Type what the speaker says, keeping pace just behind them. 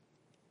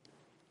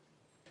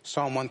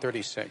Psalm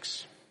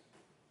 136.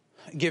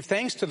 Give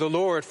thanks to the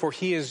Lord, for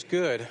he is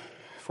good,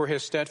 for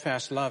his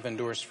steadfast love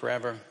endures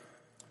forever.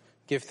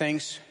 Give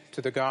thanks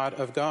to the God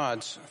of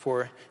gods,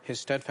 for his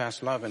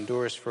steadfast love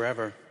endures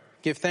forever.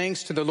 Give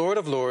thanks to the Lord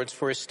of lords,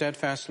 for his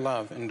steadfast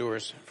love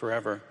endures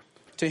forever.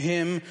 To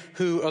him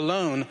who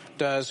alone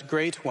does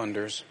great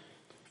wonders,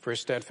 for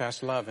his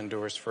steadfast love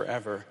endures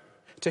forever.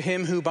 To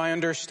him who by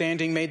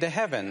understanding made the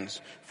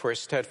heavens, for his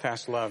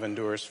steadfast love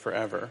endures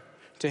forever.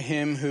 To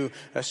him who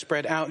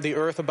spread out the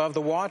earth above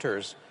the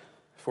waters,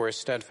 for his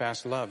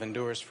steadfast love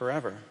endures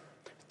forever.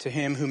 To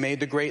him who made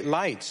the great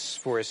lights,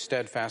 for his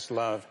steadfast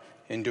love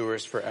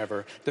endures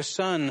forever. The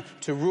sun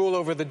to rule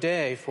over the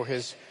day, for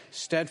his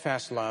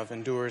steadfast love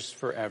endures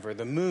forever.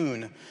 The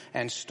moon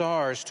and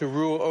stars to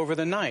rule over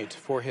the night,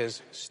 for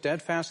his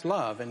steadfast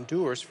love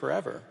endures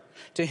forever.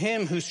 To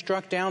him who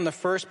struck down the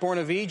firstborn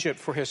of Egypt,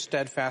 for his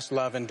steadfast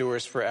love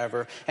endures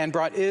forever, and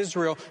brought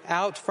Israel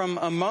out from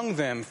among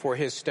them, for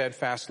his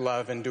steadfast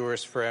love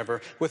endures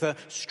forever, with a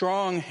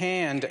strong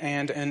hand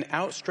and an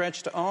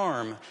outstretched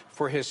arm,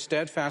 for his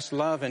steadfast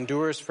love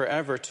endures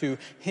forever. To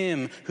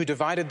him who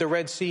divided the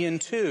Red Sea in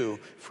two,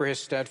 for his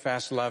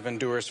steadfast love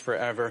endures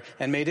forever,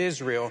 and made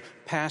Israel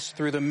pass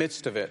through the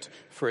midst of it,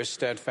 for his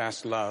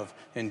steadfast love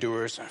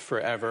endures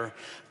forever.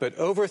 But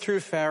overthrew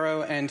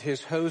Pharaoh and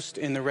his host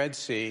in the Red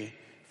Sea,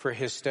 for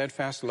his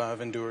steadfast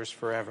love endures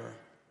forever.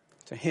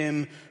 To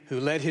him who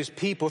led his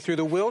people through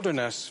the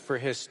wilderness, for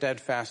his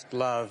steadfast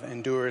love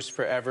endures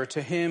forever.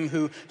 To him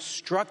who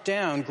struck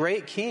down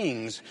great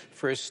kings,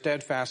 for his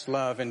steadfast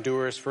love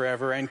endures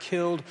forever, and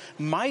killed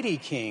mighty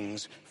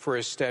kings, for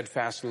his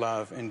steadfast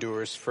love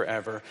endures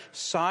forever.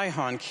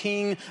 Sihon,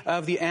 king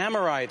of the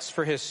Amorites,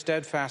 for his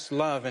steadfast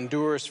love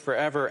endures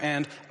forever,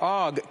 and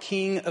Og,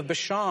 king of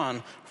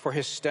Bashan, for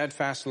his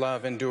steadfast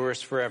love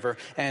endures forever,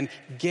 and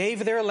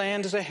gave their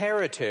land as a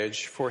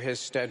heritage, for his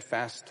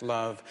steadfast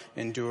love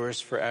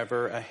endures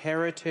forever. A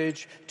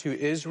heritage to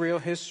Israel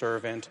his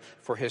servant,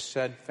 for his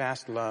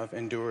steadfast love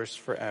endures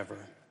forever.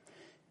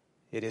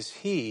 It is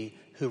he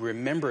who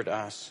remembered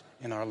us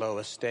in our low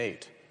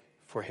estate,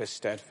 for his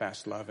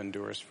steadfast love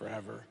endures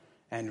forever,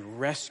 and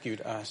rescued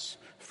us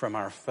from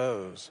our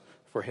foes,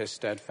 for his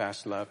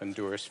steadfast love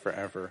endures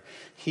forever.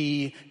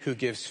 He who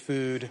gives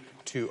food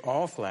to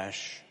all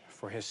flesh,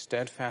 for his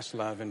steadfast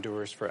love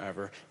endures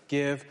forever.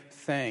 Give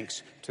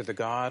thanks to the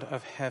God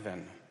of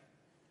heaven,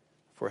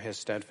 for his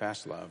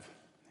steadfast love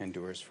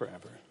endures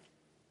forever.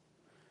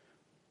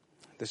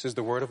 This is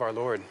the word of our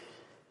Lord.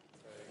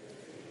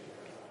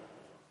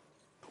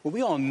 Well,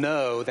 we all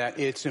know that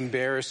it's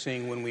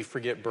embarrassing when we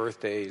forget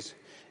birthdays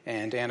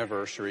and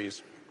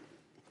anniversaries.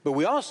 But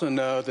we also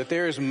know that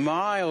there is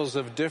miles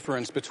of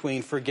difference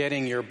between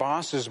forgetting your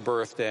boss's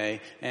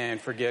birthday and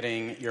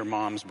forgetting your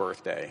mom's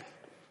birthday.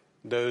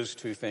 Those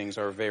two things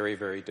are very,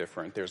 very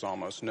different. There's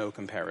almost no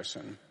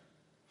comparison.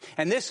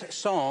 And this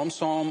psalm,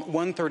 Psalm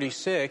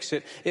 136,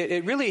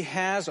 it really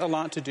has a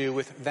lot to do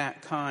with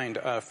that kind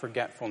of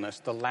forgetfulness,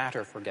 the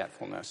latter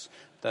forgetfulness,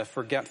 the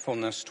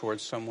forgetfulness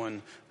towards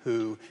someone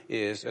who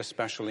is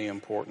especially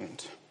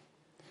important.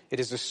 It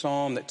is a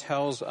psalm that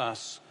tells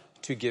us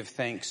to give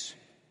thanks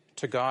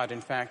to God. In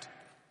fact,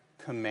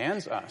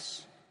 commands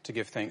us to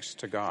give thanks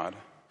to God,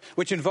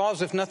 which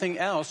involves, if nothing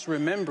else,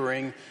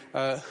 remembering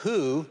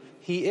who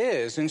he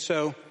is. And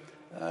so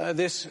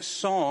this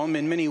psalm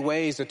in many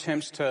ways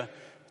attempts to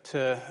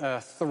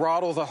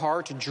throttle the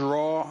heart,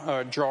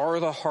 jar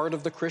the heart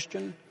of the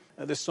Christian.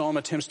 This psalm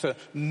attempts to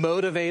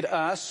motivate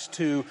us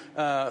to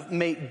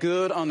make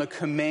good on the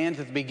command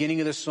at the beginning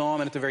of the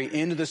psalm, and at the very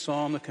end of the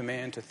psalm, the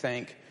command to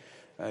thank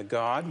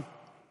God.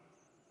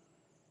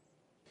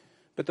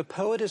 But the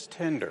poet is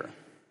tender.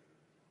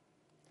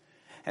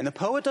 And the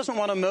poet doesn't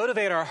want to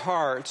motivate our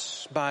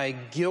hearts by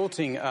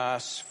guilting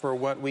us for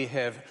what we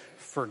have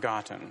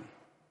forgotten.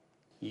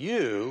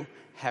 You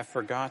have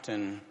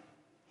forgotten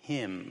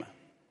him,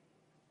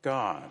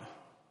 God.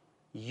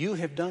 You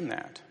have done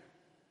that.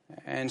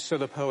 And so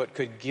the poet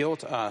could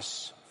guilt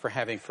us for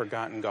having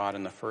forgotten God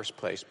in the first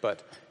place,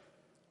 but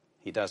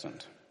he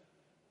doesn't.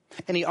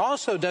 And he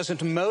also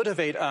doesn't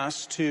motivate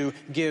us to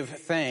give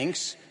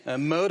thanks,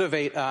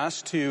 motivate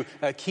us to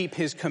keep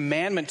his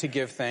commandment to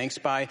give thanks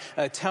by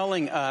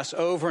telling us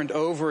over and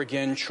over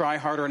again, try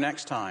harder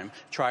next time,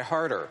 try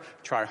harder,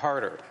 try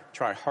harder,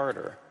 try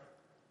harder.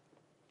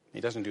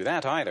 He doesn't do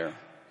that either.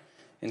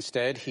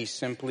 Instead, he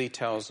simply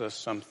tells us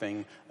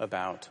something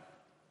about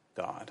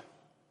God.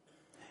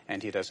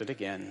 And he does it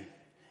again,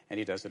 and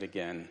he does it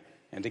again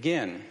and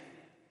again.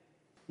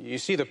 You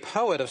see, the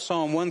poet of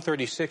Psalm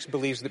 136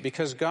 believes that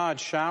because God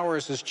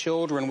showers his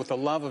children with the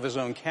love of his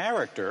own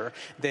character,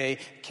 they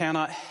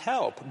cannot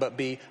help but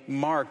be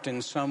marked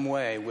in some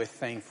way with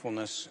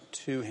thankfulness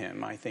to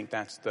him. I think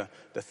that's the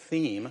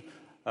theme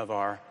of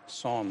our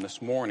psalm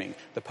this morning.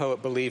 The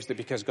poet believes that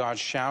because God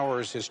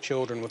showers his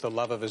children with the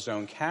love of his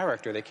own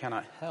character, they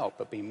cannot help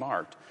but be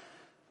marked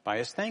by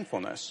his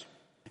thankfulness.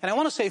 And I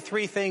want to say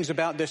three things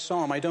about this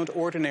psalm. I don't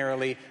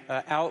ordinarily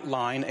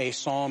outline a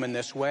psalm in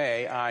this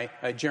way.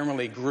 I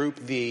generally group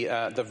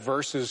the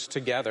verses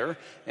together,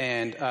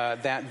 and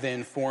that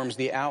then forms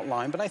the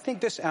outline. But I think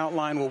this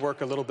outline will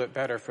work a little bit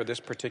better for this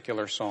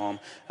particular psalm.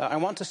 I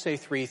want to say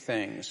three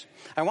things.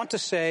 I want to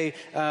say,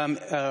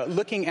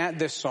 looking at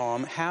this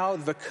psalm, how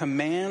the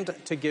command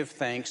to give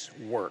thanks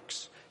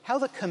works. How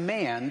the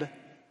command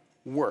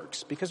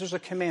works, because there's a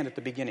command at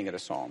the beginning of the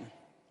psalm.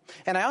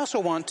 And I also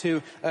want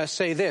to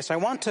say this. I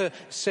want to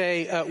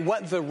say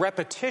what the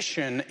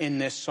repetition in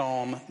this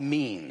psalm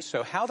means.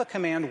 So how the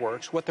command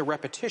works, what the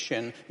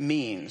repetition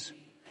means.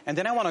 And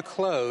then I want to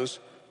close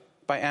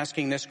by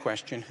asking this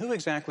question. Who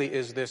exactly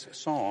is this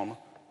psalm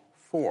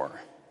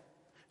for?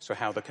 So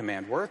how the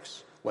command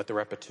works, what the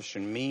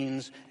repetition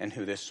means, and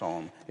who this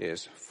psalm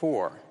is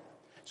for.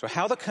 So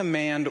how the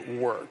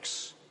command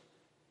works.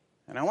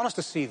 And I want us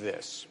to see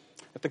this,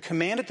 that the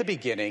command at the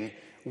beginning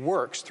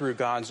works through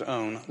God's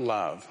own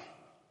love.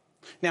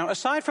 Now,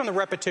 aside from the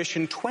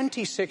repetition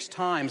 26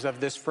 times of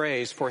this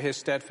phrase, for his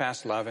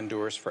steadfast love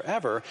endures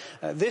forever,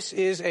 this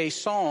is a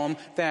psalm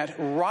that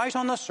right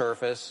on the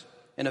surface,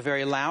 in a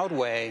very loud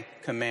way,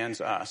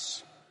 commands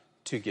us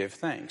to give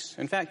thanks.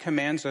 In fact,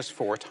 commands us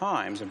 4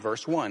 times. In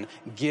verse 1,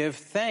 give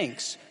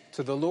thanks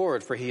to the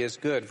Lord, for he is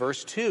good.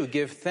 Verse 2,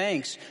 give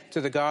thanks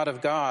to the God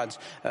of gods.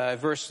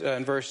 Verse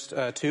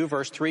 2,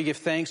 verse 3, give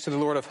thanks to the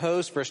Lord of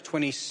hosts. Verse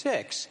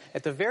 26,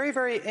 at the very,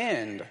 very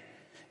end,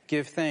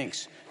 give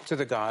thanks to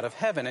the God of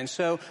heaven. And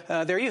so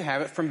there you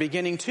have it. From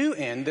beginning to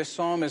end, this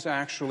psalm is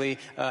actually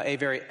a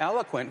very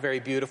eloquent, very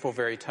beautiful,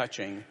 very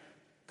touching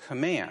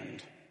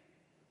command.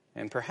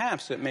 And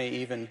perhaps it may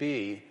even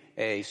be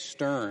a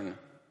stern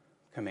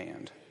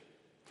command.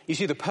 You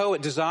see, the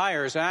poet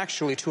desires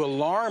actually to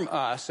alarm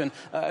us and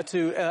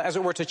to, as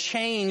it were, to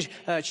change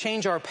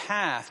our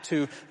path,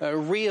 to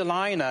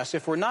realign us.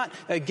 If we're not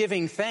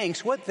giving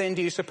thanks, what then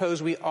do you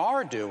suppose we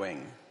are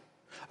doing?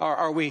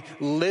 Are we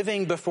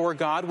living before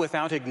God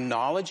without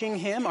acknowledging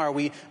him? Are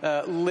we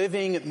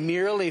living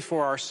merely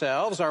for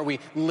ourselves? Are we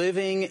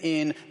living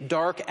in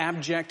dark,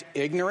 abject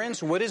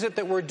ignorance? What is it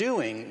that we're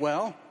doing?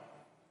 Well,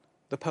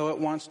 the poet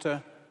wants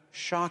to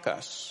shock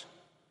us.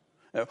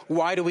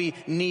 Why do we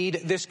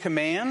need this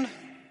command?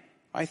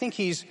 I think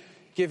he's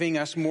giving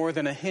us more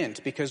than a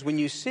hint, because when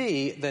you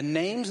see the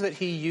names that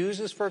he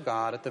uses for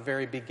God at the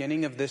very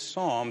beginning of this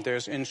psalm,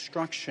 there's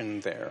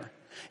instruction there.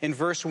 In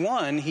verse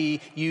 1,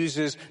 he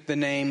uses the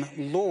name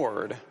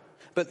Lord.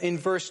 But in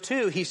verse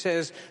 2, he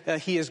says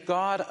he is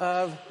God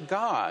of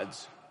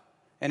gods.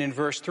 And in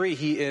verse 3,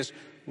 he is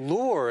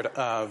Lord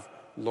of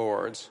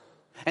lords.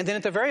 And then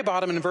at the very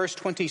bottom in verse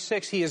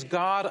 26, he is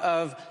God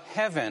of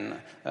heaven,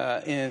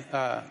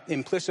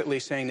 implicitly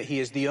saying that he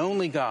is the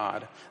only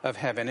God of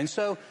heaven. And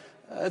so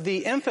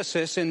the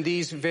emphasis in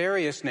these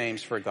various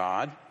names for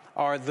God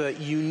are the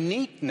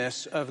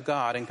uniqueness of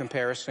God in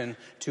comparison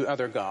to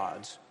other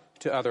gods,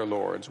 to other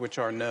lords, which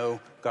are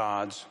no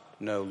gods,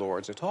 no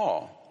lords at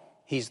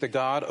all. He's the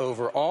God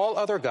over all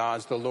other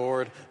gods, the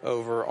Lord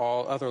over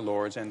all other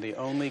lords, and the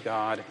only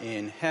God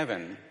in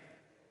heaven.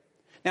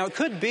 Now, it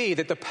could be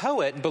that the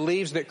poet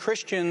believes that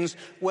Christians,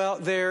 well,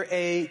 they're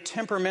a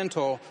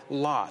temperamental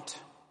lot.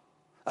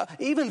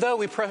 Even though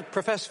we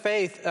profess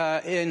faith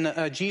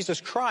in Jesus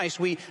Christ,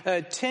 we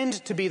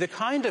tend to be the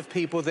kind of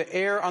people that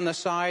err on the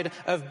side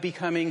of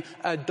becoming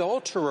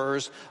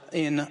adulterers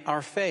in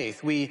our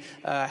faith. We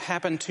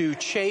happen to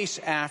chase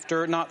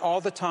after, not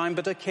all the time,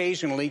 but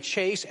occasionally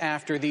chase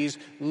after these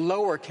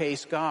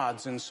lowercase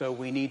gods. And so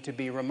we need to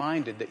be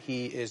reminded that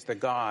he is the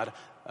God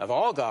of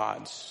all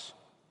gods.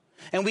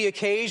 And we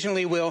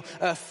occasionally will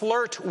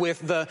flirt with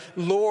the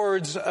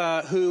lords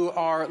who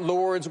are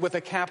lords with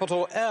a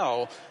capital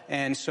L.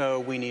 And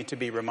so we need to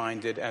be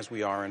reminded, as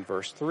we are in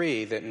verse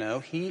 3, that no,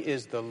 he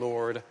is the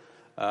Lord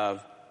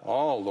of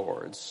all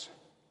lords.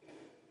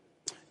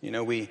 You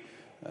know, we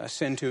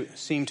seem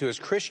to, as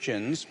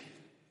Christians,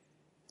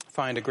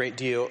 find a great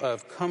deal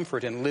of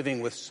comfort in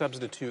living with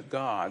substitute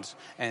gods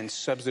and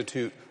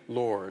substitute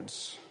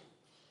lords.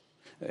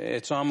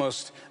 It's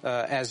almost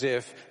as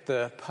if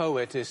the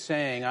poet is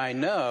saying, I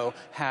know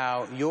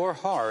how your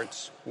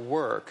hearts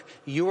work.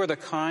 You are the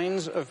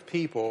kinds of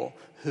people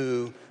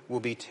who will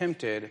be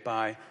tempted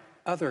by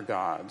other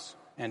gods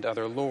and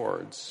other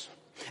lords.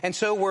 And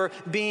so we're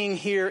being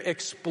here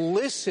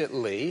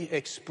explicitly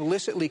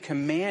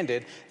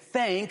commanded,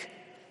 thank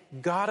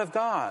God of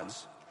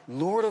gods,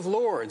 Lord of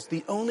lords,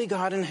 the only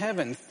God in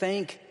heaven.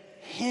 Thank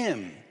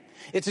him.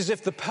 It's as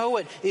if the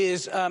poet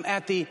is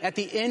at the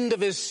end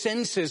of his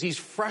senses. He's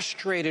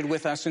frustrated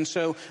with us, and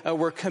so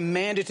we're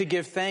commanded to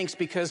give thanks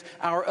because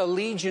our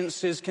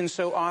allegiances can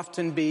so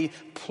often be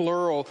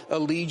plural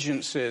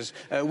allegiances.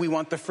 We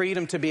want the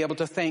freedom to be able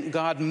to thank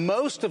God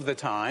most of the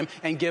time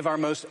and give our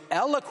most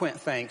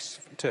eloquent thanks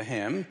to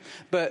him,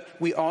 but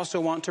we also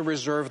want to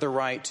reserve the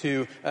right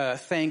to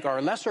thank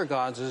our lesser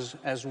gods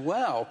as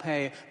well,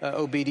 pay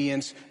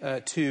obedience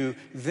to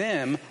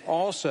them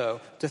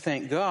also, to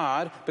thank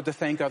God, but to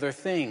thank other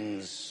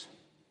things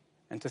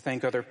and to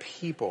thank other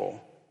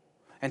people.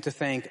 and to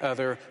thank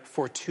other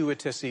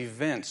fortuitous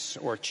events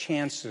or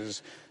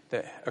chances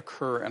that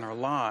occur in our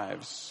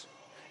lives.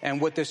 And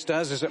what this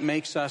does is it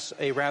makes us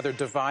a rather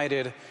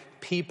divided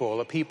people,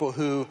 a people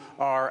who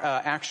are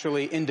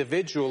actually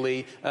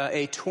individually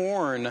a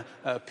torn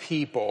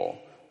people,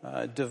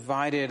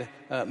 divided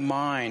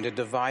mind, a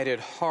divided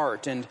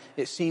heart. And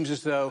it seems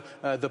as though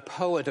the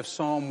poet of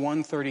Psalm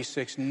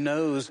 136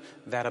 knows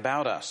that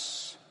about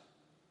us.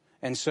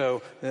 And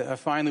so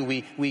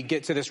finally we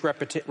get to this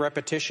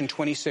repetition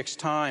 26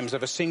 times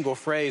of a single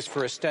phrase,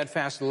 for a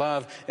steadfast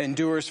love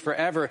endures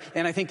forever.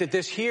 And I think that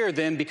this here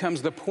then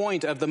becomes the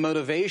point of the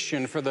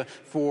motivation for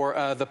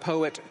the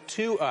poet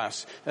to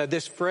us.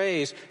 This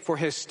phrase, for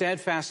his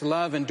steadfast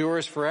love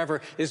endures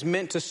forever, is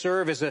meant to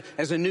serve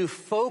as a new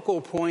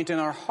focal point in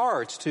our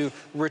hearts, to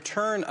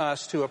return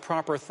us to a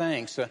proper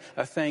thanks,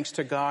 a thanks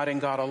to God and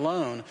God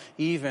alone,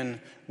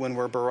 even when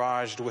we're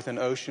barraged with an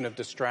ocean of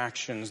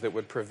distractions that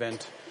would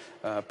prevent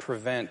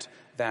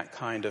that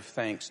kind of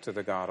thanks to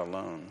the God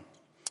alone.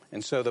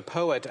 And so the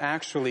poet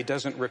actually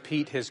doesn't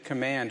repeat his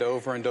command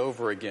over and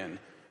over again.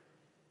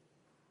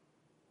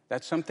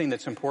 That's something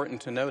that's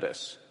important to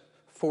notice.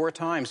 4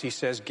 times he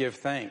says, give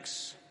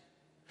thanks.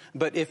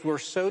 But if we're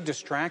so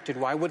distracted,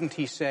 why wouldn't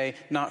he say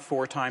not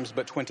 4 times,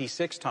 but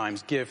 26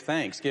 times, give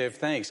thanks, give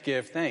thanks,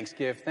 give thanks,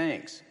 give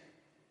thanks?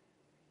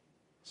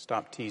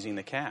 Stop teasing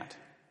the cat.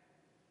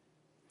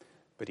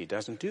 But he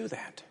doesn't do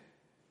that.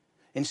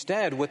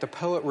 Instead, what the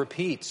poet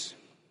repeats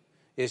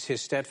is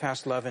his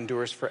steadfast love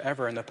endures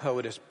forever, and the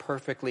poet is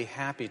perfectly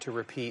happy to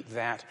repeat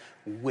that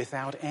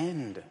without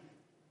end.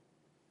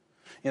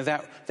 You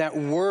know, that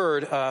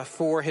word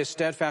for his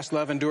steadfast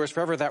love endures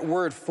forever, that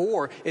word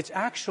for, it's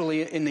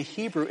actually in the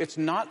Hebrew, it's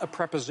not a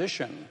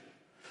preposition.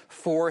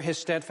 For his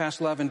steadfast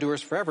love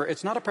endures forever.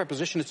 It's not a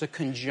preposition, it's a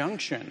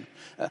conjunction.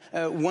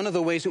 One of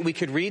the ways that we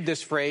could read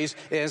this phrase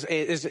is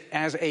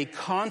as a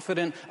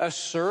confident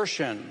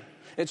assertion.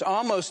 It's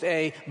almost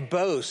a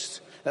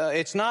boast.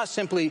 It's not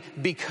simply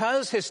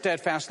because his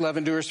steadfast love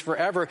endures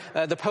forever.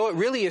 The poet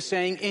really is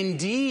saying,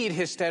 indeed,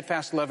 his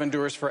steadfast love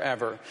endures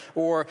forever.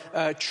 Or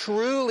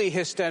truly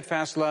his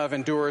steadfast love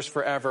endures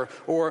forever.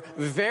 Or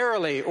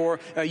verily, or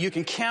you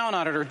can count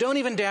on it, or don't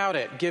even doubt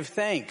it. Give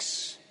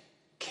thanks.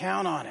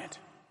 Count on it.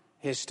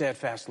 His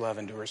steadfast love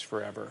endures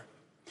forever.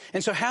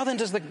 And so how then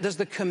does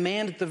the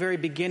command at the very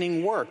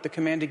beginning work? The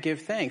command to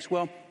give thanks?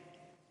 Well,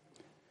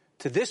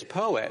 to this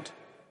poet,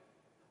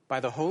 by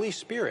the Holy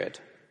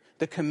Spirit,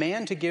 the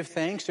command to give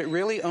thanks, it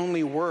really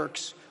only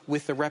works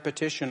with the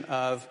repetition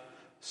of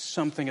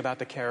something about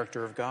the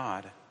character of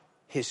God.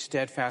 His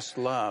steadfast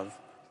love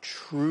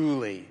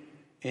truly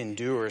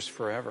endures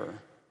forever.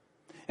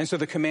 And so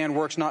the command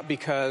works not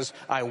because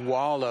I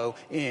wallow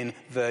in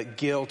the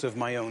guilt of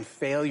my own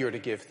failure to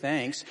give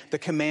thanks. The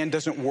command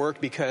doesn't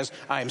work because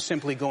I'm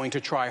simply going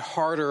to try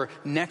harder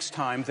next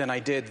time than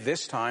I did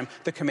this time.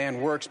 The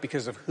command works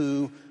because of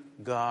who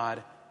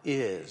God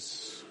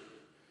is.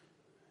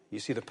 You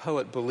see, the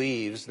poet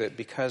believes that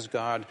because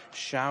God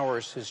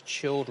showers his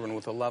children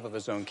with the love of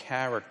his own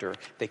character,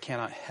 they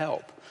cannot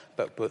help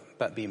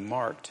but be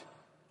marked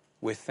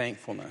with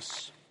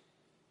thankfulness.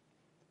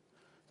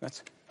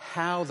 That's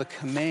how the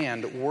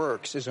command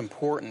works is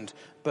important,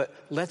 but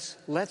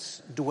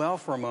let's dwell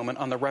for a moment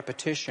on the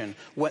repetition,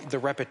 what the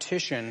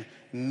repetition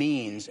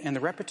means. And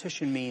the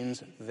repetition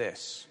means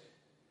this: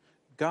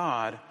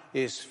 God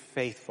is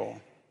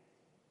faithful.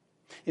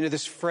 You know,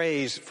 this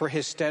phrase, for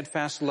his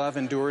steadfast love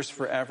endures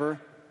forever.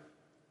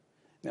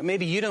 Now,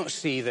 maybe you don't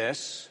see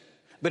this,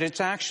 but it's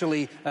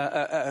actually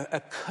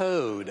a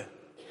code.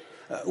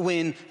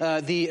 When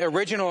the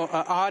original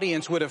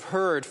audience would have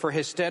heard, for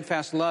his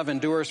steadfast love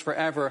endures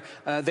forever,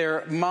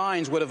 their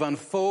minds would have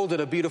unfolded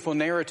a beautiful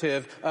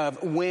narrative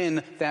of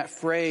when that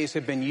phrase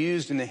had been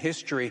used in the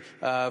history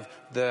of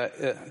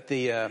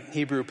the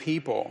Hebrew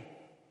people.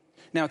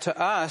 Now, to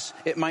us,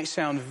 it might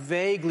sound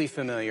vaguely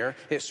familiar.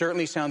 It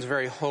certainly sounds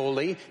very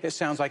holy. It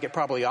sounds like it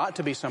probably ought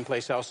to be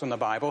someplace else in the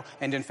Bible.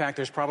 And in fact,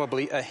 there's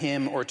probably a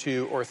hymn or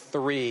 2 or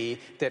 3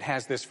 that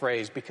has this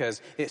phrase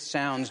because it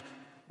sounds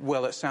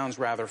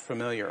rather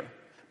familiar.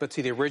 But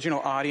to the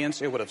original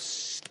audience, it would have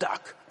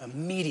stuck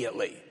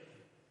immediately.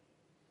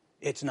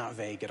 It's not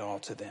vague at all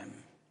to them.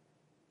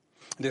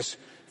 This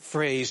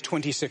phrase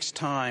 26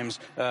 times,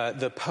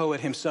 the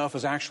poet himself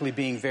is actually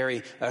being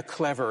very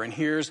clever. And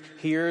here's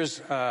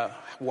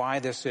why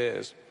this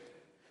is.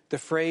 The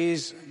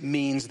phrase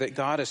means that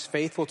God is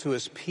faithful to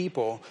his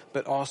people,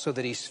 but also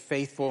that he's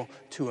faithful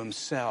to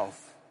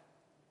himself.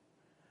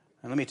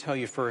 And let me tell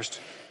you first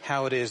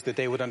how it is that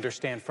they would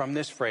understand from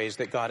this phrase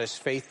that God is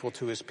faithful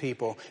to his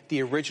people.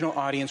 The original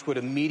audience would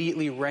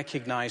immediately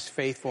recognize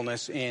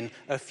faithfulness in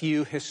a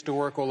few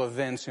historical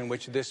events in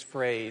which this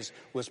phrase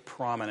was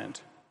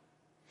prominent.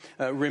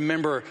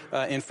 Remember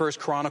in 1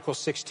 Chronicles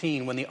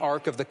 16 when the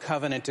Ark of the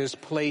Covenant is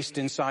placed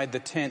inside the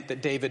tent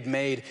that David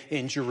made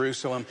in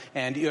Jerusalem.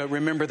 And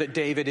remember that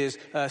David is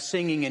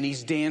singing and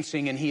he's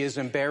dancing and he is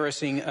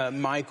embarrassing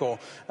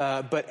Michal.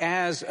 But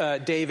as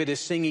David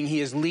is singing,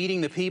 he is leading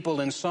the people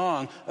in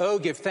song. Oh,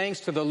 give thanks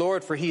to the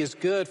Lord, for he is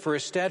good, for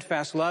his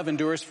steadfast love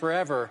endures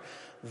forever.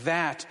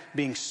 that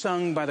being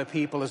sung by the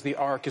people as the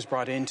ark is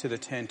brought into the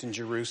tent in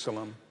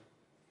Jerusalem.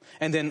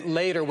 And then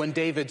later, when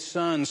David's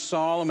son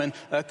Solomon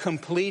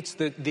completes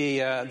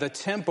the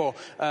temple,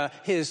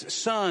 his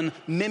son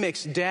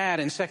mimics dad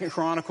in 2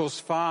 Chronicles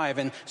 5.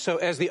 And so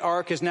as the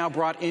ark is now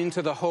brought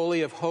into the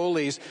Holy of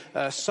Holies,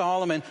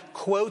 Solomon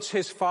quotes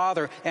his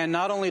father. And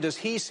not only does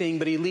he sing,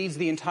 but he leads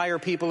the entire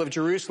people of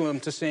Jerusalem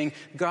to sing,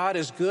 "God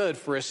is good,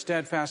 for his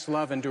steadfast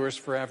love endures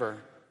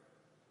forever."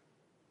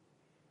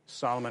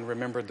 Solomon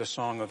remembered the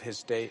song of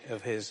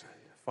his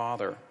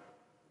father.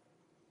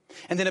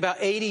 And then about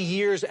 80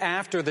 years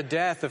after the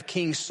death of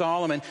King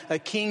Solomon,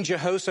 King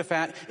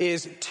Jehoshaphat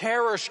is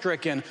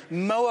terror-stricken.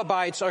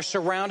 Moabites are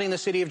surrounding the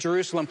city of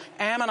Jerusalem.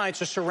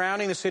 Ammonites are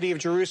surrounding the city of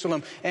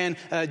Jerusalem. And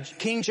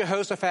King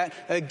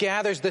Jehoshaphat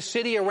gathers the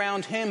city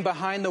around him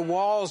behind the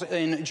walls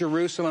in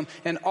Jerusalem.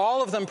 And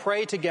all of them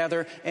pray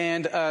together.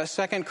 And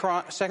 2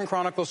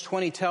 Chronicles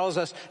 20 tells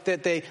us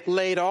that they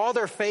laid all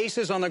their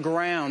faces on the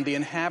ground, the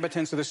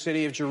inhabitants of the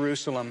city of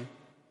Jerusalem.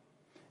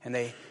 And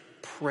they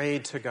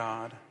prayed to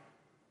God.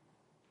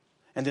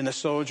 And then the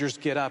soldiers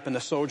get up and the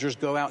soldiers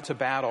go out to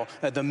battle.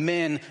 The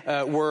men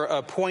were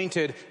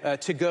appointed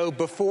to go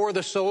before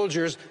the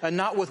soldiers,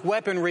 not with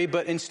weaponry,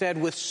 but instead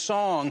with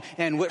song.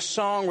 And what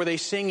song were they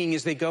singing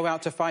as they go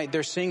out to fight?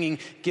 They're singing,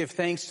 "Give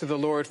thanks to the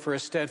Lord, for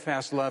his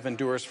steadfast love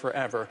endures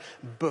forever,"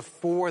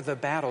 before the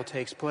battle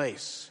takes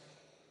place.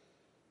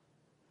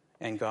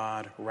 And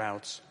God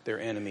routs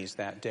their enemies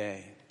that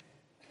day.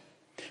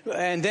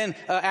 And then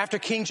after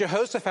King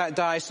Jehoshaphat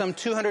dies, some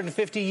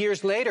 250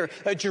 years later,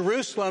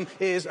 Jerusalem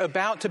is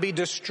about to be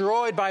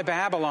destroyed by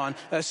Babylon.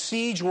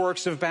 Siege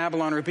works of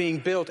Babylon are being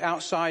built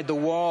outside the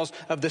walls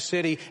of the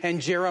city.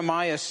 And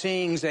Jeremiah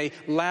sings a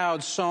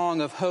loud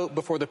song of hope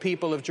before the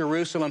people of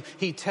Jerusalem.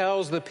 He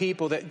tells the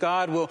people that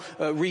God will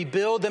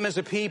rebuild them as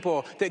a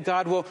people, that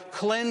God will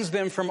cleanse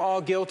them from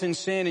all guilt and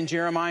sin in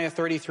Jeremiah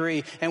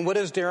 33. And what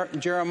does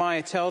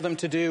Jeremiah tell them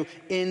to do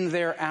in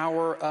their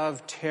hour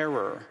of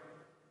terror?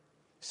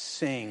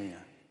 Sing,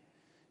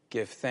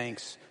 give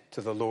thanks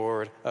to the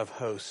Lord of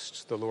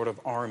hosts, the Lord of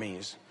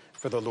armies,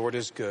 for the Lord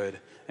is good,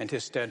 and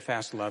his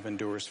steadfast love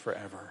endures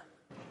forever.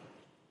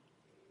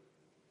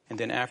 And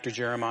then after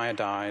Jeremiah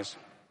dies,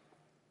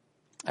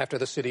 after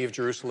the city of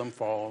Jerusalem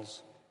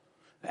falls,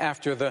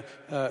 after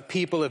the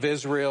people of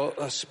Israel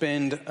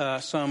spend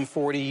some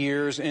 40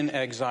 years in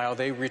exile,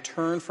 they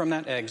return from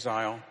that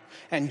exile.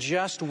 And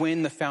just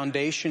when the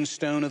foundation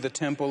stone of the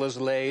temple is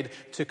laid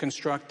to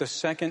construct the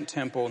second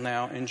temple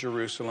now in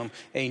Jerusalem,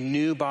 a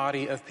new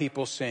body of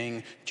people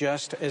sing,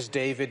 just as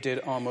David did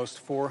almost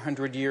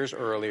 400 years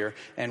earlier.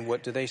 And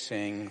what do they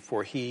sing?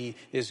 "For he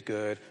is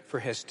good,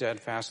 for his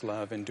steadfast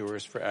love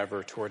endures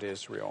forever toward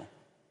Israel."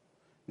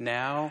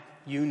 Now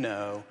you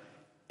know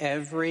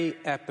every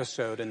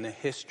episode in the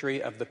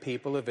history of the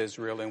people of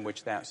Israel in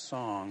which that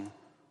song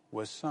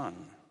was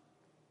sung.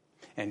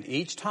 And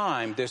each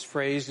time this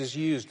phrase is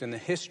used in the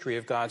history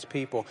of God's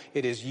people,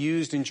 it is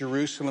used in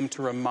Jerusalem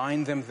to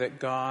remind them that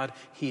God,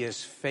 he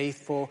is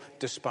faithful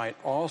despite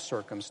all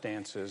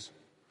circumstances.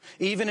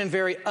 Even in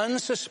very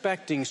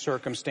unsuspecting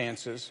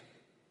circumstances,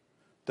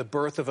 the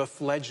birth of a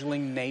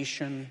fledgling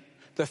nation,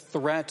 the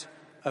threat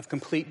of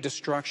complete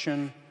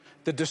destruction,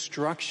 the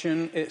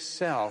destruction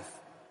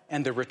itself,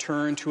 and the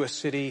return to a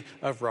city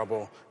of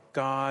rubble.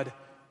 God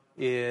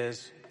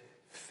is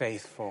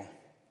faithful.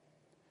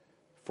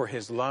 For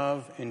his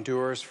love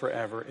endures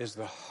forever is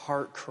the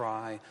heart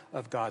cry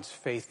of God's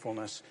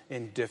faithfulness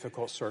in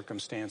difficult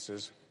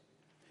circumstances.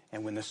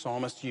 And when the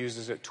psalmist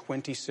uses it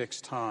 26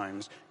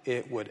 times,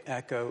 it would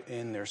echo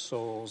in their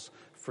souls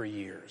for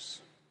years.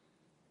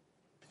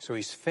 So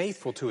he's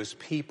faithful to his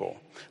people.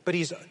 But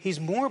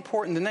he's more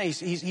important than that.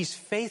 He's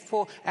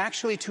faithful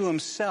actually to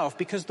himself,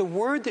 because the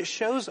word that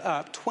shows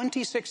up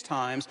 26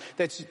 times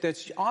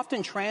that's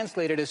often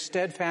translated as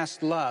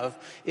steadfast love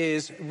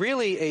is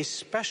really a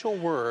special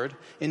word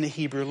in the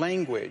Hebrew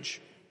language.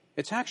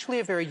 It's actually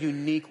a very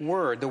unique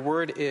word. The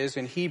word is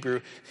in Hebrew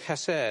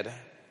chesed.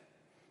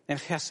 And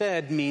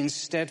chesed means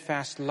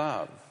steadfast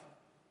love,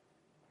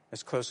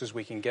 as close as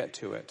we can get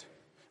to it.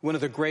 One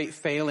of the great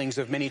failings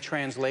of many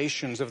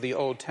translations of the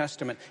Old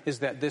Testament is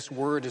that this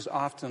word is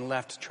often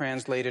left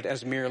translated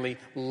as merely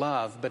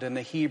love. But in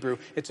the Hebrew,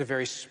 it's a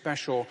very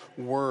special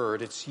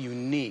word. It's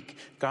unique.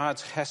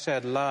 God's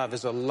chesed love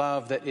is a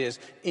love that is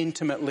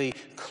intimately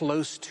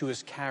close to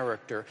his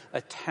character,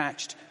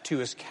 attached to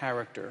his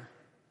character.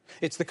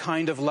 It's the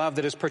kind of love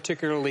that is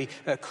particularly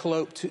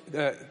attached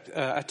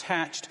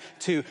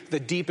to the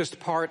deepest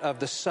part of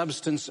the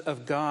substance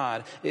of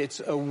God. It's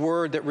a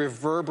word that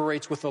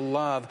reverberates with a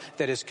love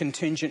that is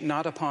contingent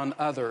not upon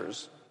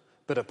others,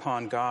 but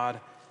upon God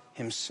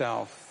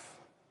himself.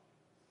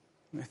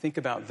 I think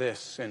about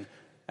this in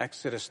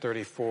Exodus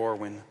 34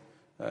 when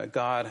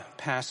God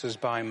passes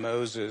by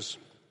Moses.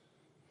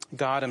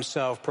 God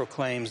himself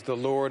proclaims the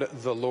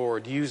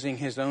Lord, using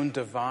his own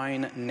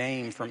divine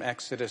name from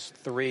Exodus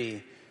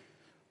 3.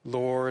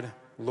 Lord,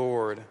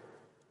 Lord,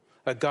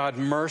 a God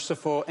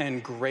merciful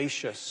and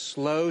gracious,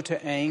 slow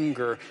to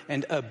anger,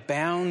 and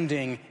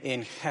abounding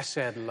in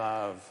chesed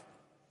love.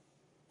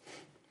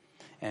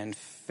 and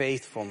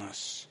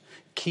faithfulness,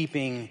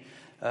 keeping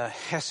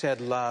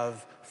hesed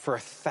love for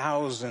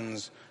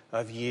thousands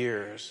of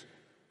years,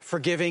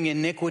 forgiving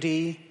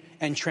iniquity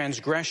and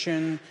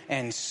transgression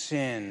and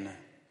sin.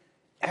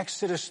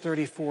 Exodus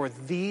 34,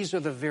 these are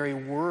the very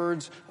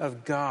words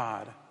of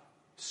God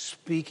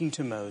speaking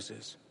to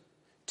Moses,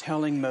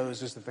 telling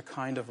Moses that the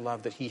kind of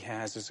love that he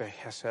has is a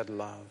hesed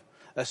love,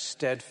 a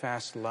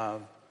steadfast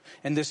love.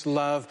 And this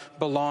love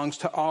belongs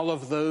to all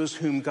of those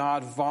whom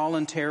God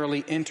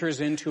voluntarily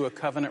enters into a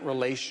covenant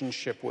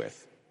relationship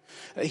with.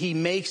 He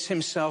makes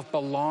himself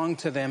belong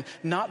to them,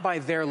 not by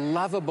their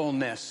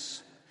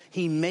lovableness.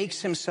 He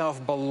makes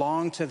himself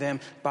belong to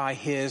them by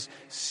his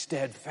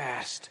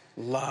steadfast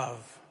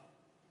love.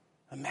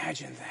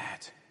 Imagine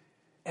that.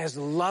 As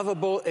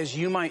lovable as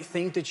you might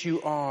think that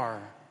you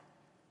are,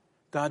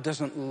 God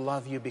doesn't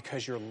love you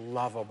because you're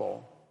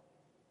lovable.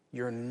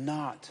 You're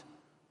not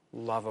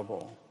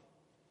lovable.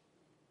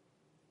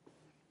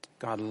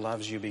 God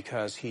loves you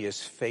because he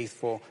is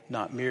faithful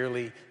not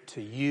merely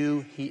to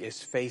you, he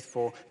is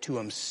faithful to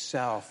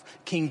himself.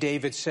 King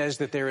David says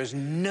that there is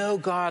no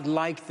God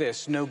like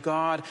this, no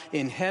God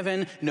in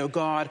heaven, no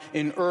God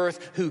in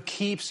earth who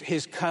keeps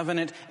his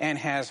covenant and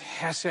has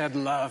hesed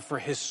love for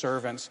his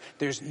servants.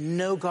 There's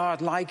no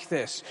God like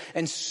this.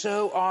 And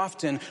so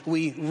often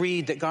we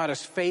read that God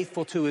is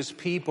faithful to his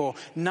people,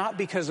 not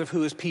because of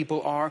who his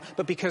people are,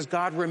 but because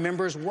God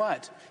remembers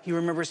what? He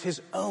remembers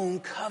his own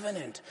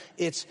covenant.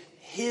 It's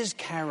his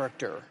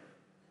character.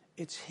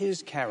 It's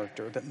his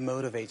character that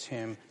motivates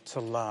him to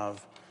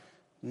love,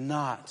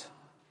 not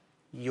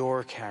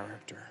your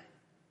character.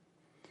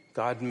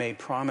 God made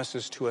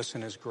promises to us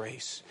in his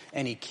grace,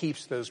 and he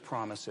keeps those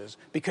promises.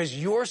 Because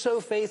you're so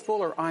faithful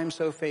or I'm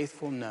so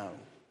faithful? No.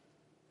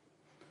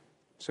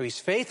 So he's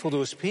faithful to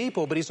his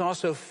people, but he's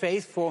also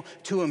faithful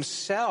to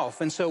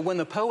himself. And so when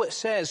the poet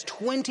says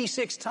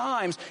 26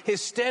 times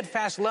his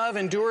steadfast love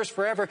endures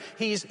forever,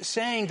 he's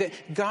saying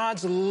that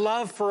God's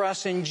love for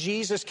us in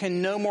Jesus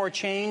can no more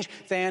change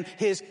than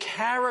his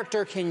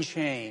character can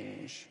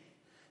change.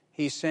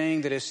 He's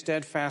saying that his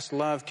steadfast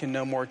love can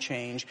no more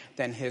change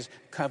than his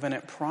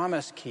covenant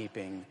promise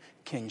keeping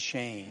can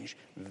change.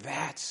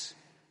 That's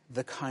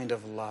the kind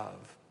of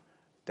love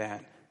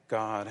that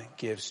God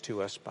gives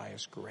to us by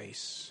his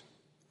grace.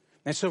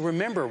 And so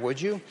remember, would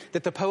you,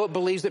 that the poet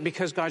believes that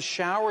because God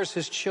showers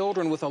his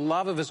children with a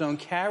love of his own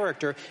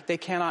character, they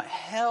cannot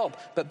help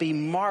but be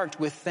marked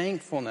with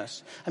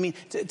thankfulness. I mean,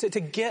 to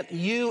get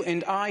you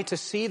and I to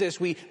see this,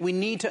 we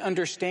need to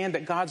understand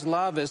that God's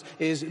love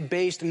is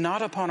based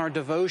not upon our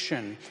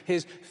devotion.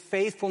 His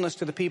faithfulness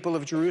to the people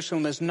of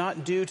Jerusalem is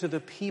not due to the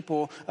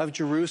people of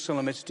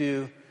Jerusalem. It's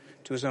due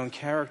to his own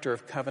character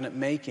of covenant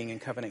making and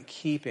covenant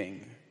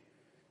keeping.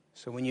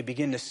 So when you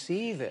begin to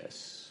see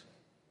this,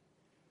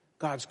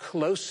 God's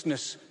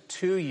closeness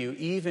to you,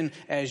 even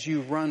as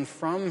you run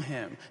from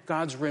him.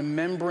 God's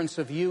remembrance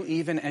of you,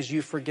 even as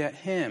you forget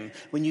him.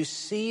 When you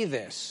see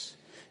this,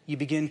 you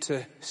begin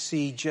to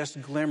see just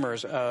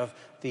glimmers of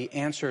the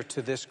answer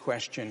to this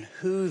question.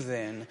 Who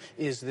then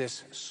is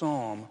this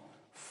psalm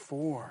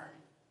for?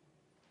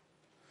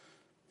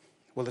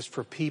 Well, it's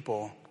for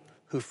people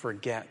who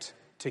forget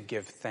to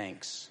give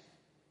thanks.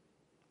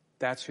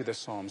 That's who the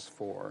psalm's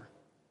for.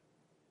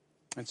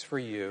 It's for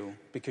you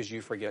because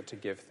you forget to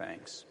give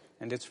thanks.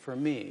 And it's for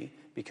me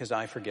because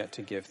I forget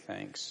to give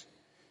thanks.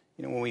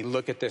 You know, when we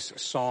look at this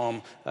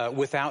psalm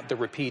without the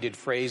repeated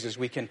phrases,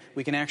 we can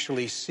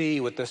actually see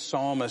what the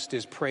psalmist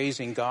is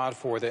praising God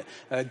for, that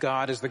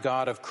God is the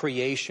God of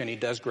creation. He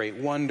does great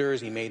wonders.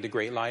 He made the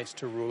great lights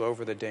to rule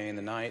over the day and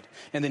the night.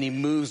 And then he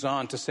moves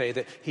on to say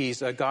that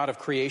he's a God of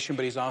creation,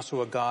 but he's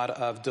also a God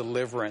of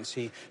deliverance.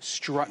 He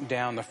struck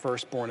down the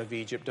firstborn of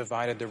Egypt,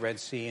 divided the Red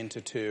Sea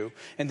into two.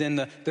 And then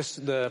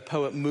the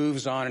poet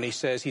moves on and he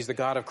says he's the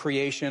God of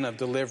creation, of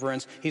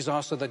deliverance. He's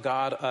also the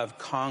God of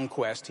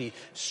conquest. He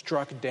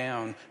struck down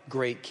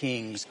great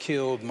kings,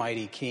 killed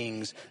mighty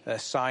kings.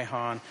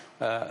 Sihon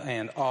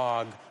and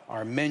Og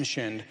are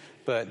mentioned,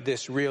 but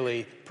this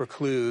really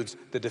precludes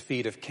the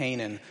defeat of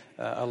Canaan,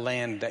 a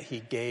land that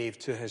he gave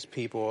to his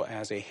people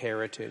as a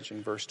heritage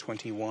in verse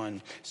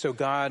 21. So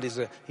God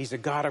he's a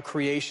God of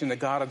creation, the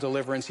God of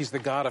deliverance, he's the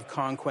God of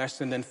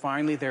conquest. And then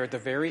finally there at the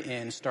very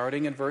end,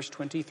 starting in verse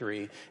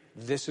 23,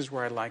 this is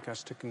where I'd like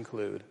us to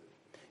conclude.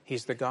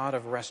 He's the God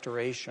of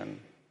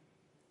restoration.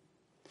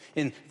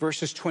 In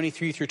verses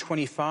 23 through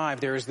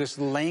 25, there is this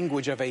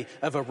language of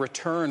a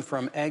return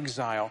from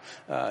exile.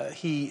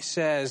 He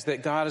says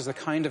that God is the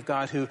kind of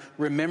God who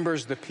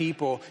remembers the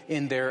people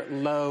in their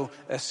low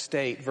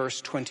estate, verse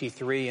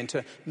 23. And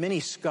to many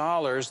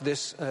scholars,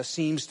 this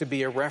seems to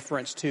be a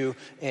reference to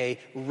a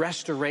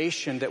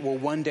restoration that will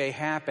one day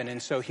happen.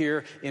 And so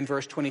here in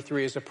verse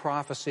 23 is a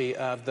prophecy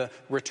of the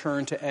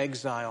return to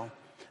exile.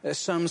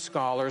 Some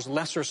scholars,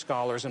 lesser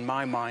scholars in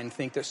my mind,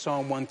 think that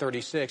Psalm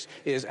 136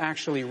 is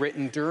actually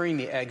written during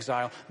the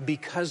exile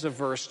because of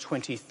verse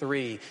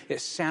 23.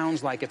 It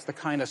sounds like it's the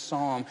kind of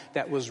psalm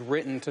that was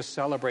written to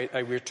celebrate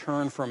a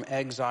return from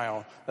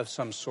exile of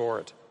some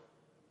sort.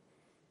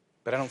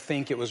 But I don't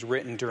think it was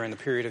written during the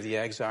period of the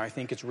exile. I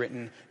think it's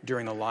written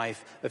during the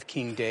life of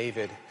King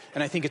David.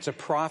 And I think it's a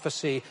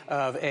prophecy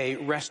of a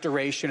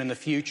restoration in the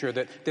future,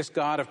 that this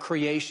God of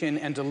creation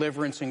and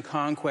deliverance and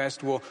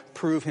conquest will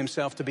prove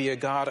himself to be a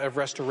God of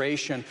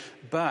restoration.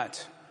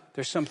 But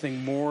there's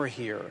something more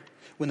here.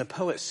 When the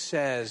poet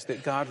says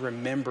that God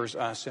remembers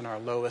us in our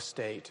low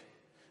estate,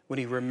 when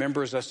he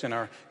remembers us in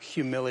our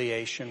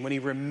humiliation, when he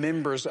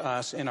remembers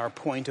us in our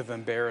point of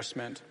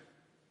embarrassment,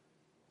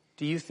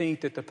 do you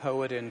think that the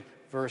poet in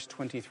verse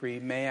 23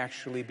 may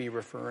actually be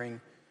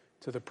referring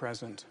to the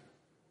present,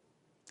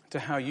 to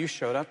how you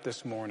showed up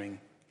this morning,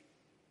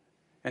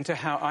 and to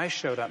how I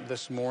showed up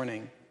this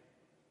morning?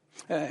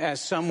 As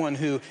someone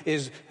who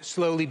is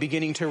slowly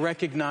beginning to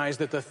recognize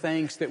that the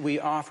thanks that we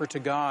offer to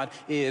God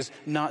is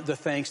not the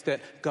thanks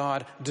that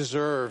God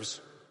deserves.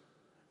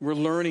 We're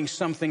learning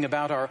something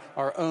about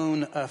our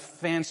own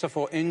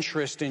fanciful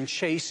interest in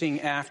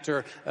chasing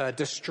after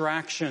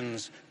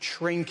distractions,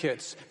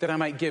 trinkets, that I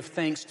might give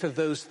thanks to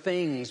those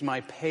things,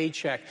 my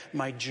paycheck,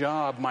 my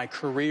job, my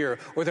career,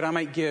 or that I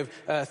might give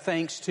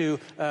thanks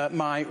to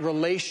my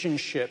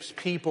relationships,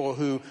 people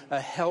who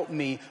help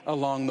me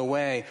along the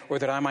way, or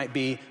that I might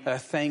be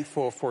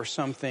thankful for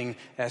something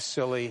as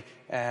silly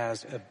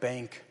as a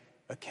bank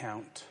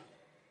account.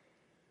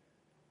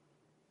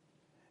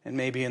 And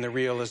maybe in the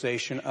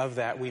realization of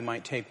that, we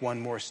might take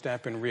one more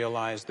step and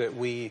realize that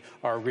we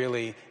are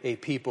really a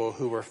people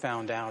who were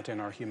found out in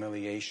our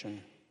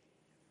humiliation.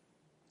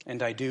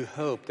 And I do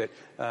hope that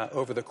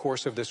over the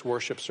course of this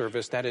worship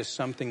service, that is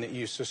something that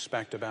you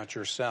suspect about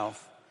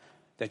yourself,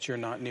 that you're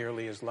not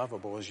nearly as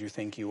lovable as you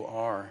think you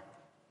are.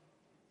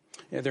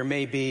 There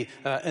may be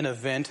an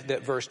event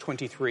that verse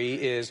 23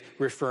 is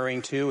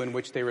referring to in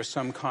which there is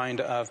some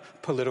kind of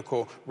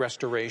political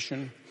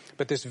restoration.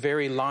 But this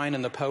very line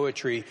in the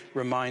poetry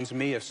reminds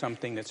me of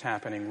something that's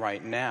happening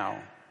right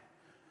now.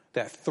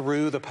 That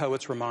through the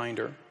poet's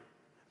reminder,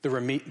 the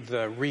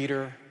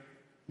reader,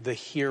 the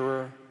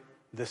hearer,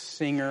 the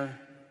singer,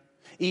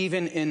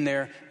 even in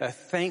their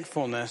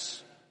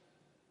thankfulness,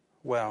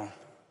 well,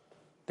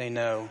 they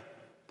know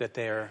that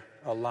they're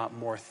a lot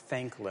more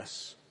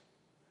thankless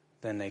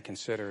than they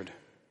considered.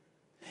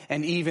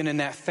 And even in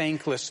that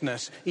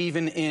thanklessness,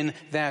 even in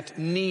that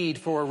need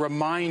for a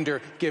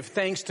reminder, give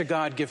thanks to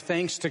God, give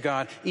thanks to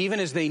God, even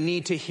as they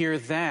need to hear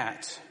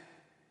that,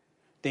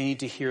 they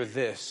need to hear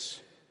this,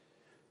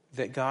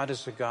 that God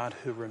is a God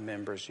who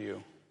remembers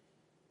you,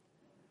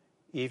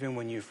 even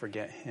when you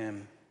forget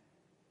him.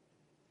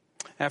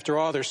 After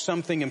all, there's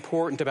something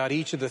important about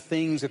each of the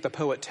things that the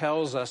poet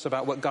tells us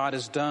about what God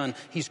has done.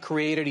 He's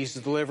created, he's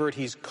delivered,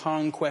 he's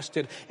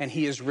conquested, and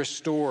he has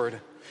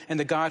restored. And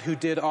the God who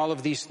did all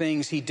of these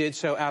things, he did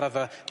so out of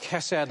a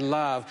chesed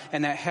love.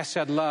 And that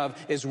chesed love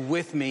is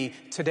with me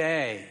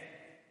today.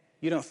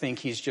 You don't think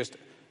he's just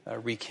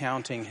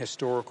recounting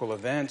historical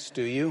events,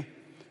 do you?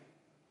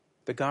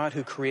 The God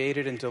who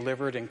created and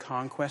delivered and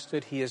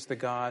conquested, he is the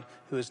God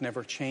who is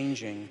never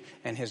changing,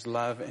 and his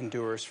love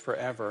endures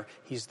forever.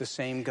 He's the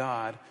same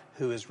God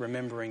who is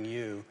remembering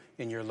you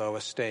in your low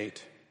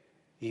estate,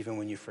 even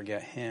when you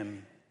forget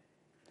him.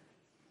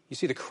 You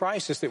see, the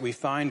crisis that we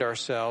find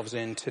ourselves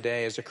in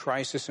today is a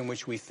crisis in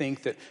which we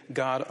think that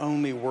God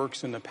only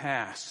works in the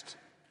past,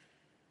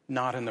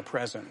 not in the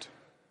present.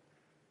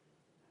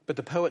 But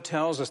the poet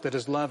tells us that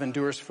his love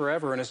endures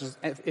forever, and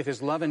if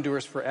his love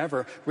endures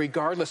forever,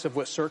 regardless of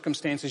what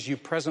circumstances you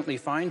presently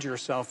find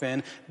yourself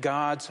in,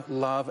 God's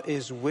love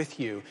is with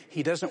you.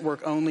 He doesn't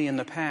work only in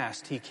the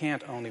past. He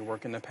can't only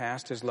work in the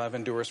past. His love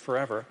endures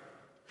forever.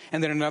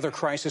 And then another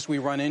crisis we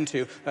run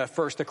into,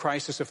 first the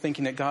crisis of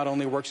thinking that God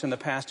only works in the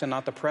past and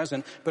not the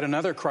present. But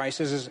another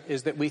crisis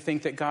is that we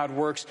think that God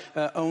works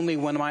only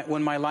when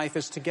my life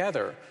is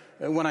together,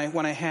 when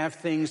I have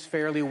things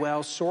fairly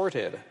well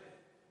sorted.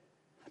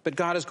 But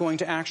God is going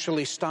to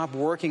actually stop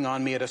working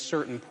on me at a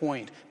certain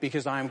point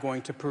because I'm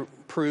going to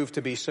prove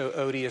to be so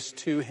odious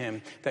to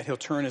him that he'll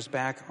turn his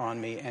back on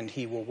me and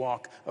he will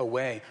walk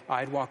away.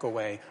 I'd walk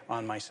away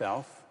on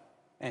myself,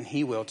 and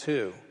he will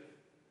too.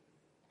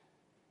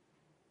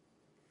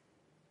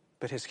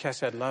 But his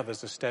chesed love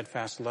is a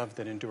steadfast love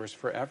that endures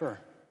forever.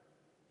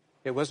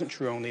 It wasn't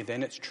true only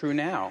then, it's true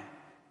now.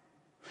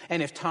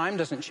 And if time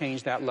doesn't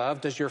change that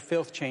love, does your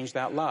filth change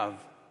that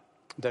love?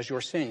 Does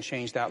your sin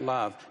change that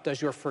love?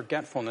 Does your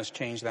forgetfulness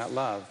change that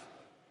love?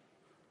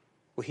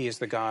 Well, he is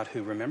the God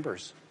who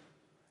remembers.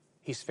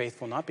 He's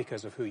faithful not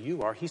because of who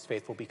you are, he's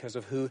faithful because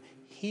of who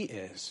he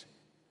is.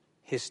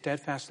 His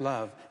steadfast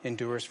love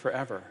endures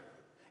forever.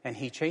 And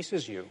he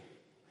chases you.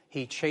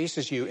 He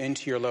chases you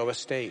into your low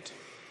estate,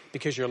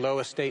 because your low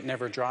estate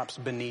never drops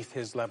beneath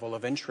his level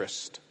of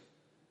interest.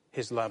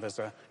 His love is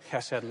a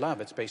chesed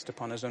love. It's based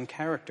upon his own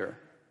character.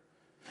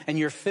 And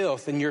your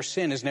filth and your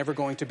sin is never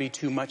going to be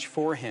too much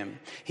for him.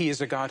 He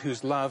is a God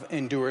whose love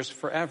endures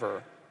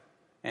forever.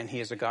 And he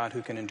is a God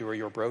who can endure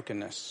your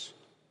brokenness.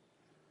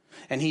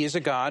 And he is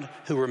a God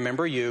who will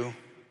remember you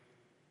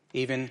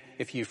even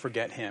if you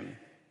forget him.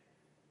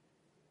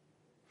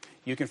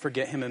 You can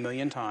forget him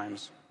 1,000,000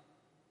 times.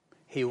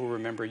 He will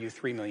remember you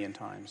 3,000,000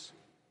 times.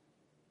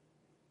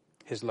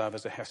 His love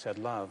is a hesed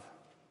love.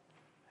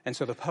 And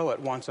so the poet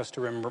wants us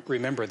to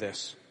remember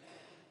this.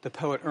 The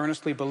poet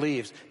earnestly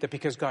believes that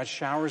because God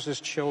showers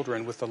his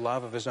children with the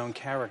love of his own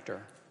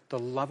character,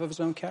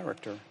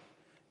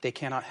 they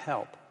cannot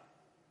help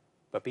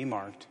but be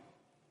marked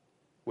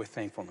with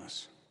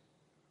thankfulness.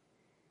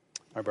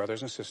 My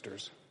brothers and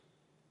sisters,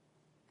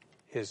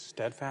 his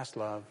steadfast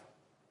love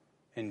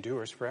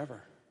endures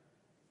forever.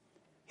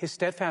 His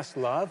steadfast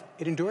love,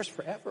 it endures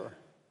forever.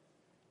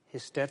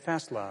 His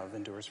steadfast love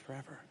endures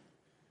forever.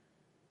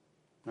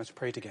 Let's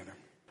pray together.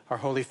 Our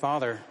Holy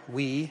Father,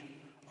 we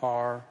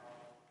are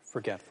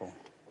forgetful.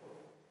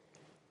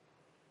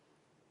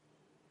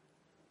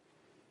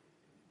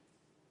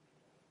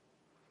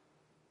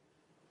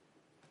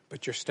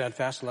 But your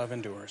steadfast love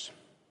endures.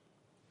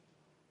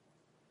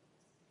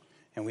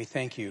 And we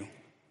thank you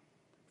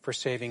for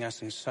saving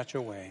us in such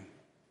a way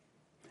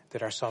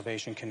that our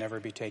salvation can never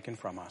be taken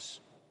from us.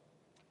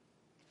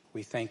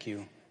 We thank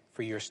you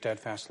for your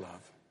steadfast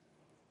love.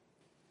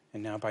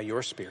 And now by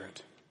your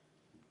Spirit,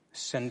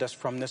 send us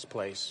from this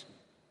place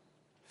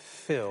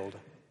filled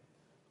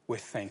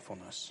with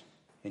thankfulness.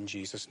 In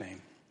Jesus'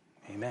 name,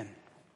 amen.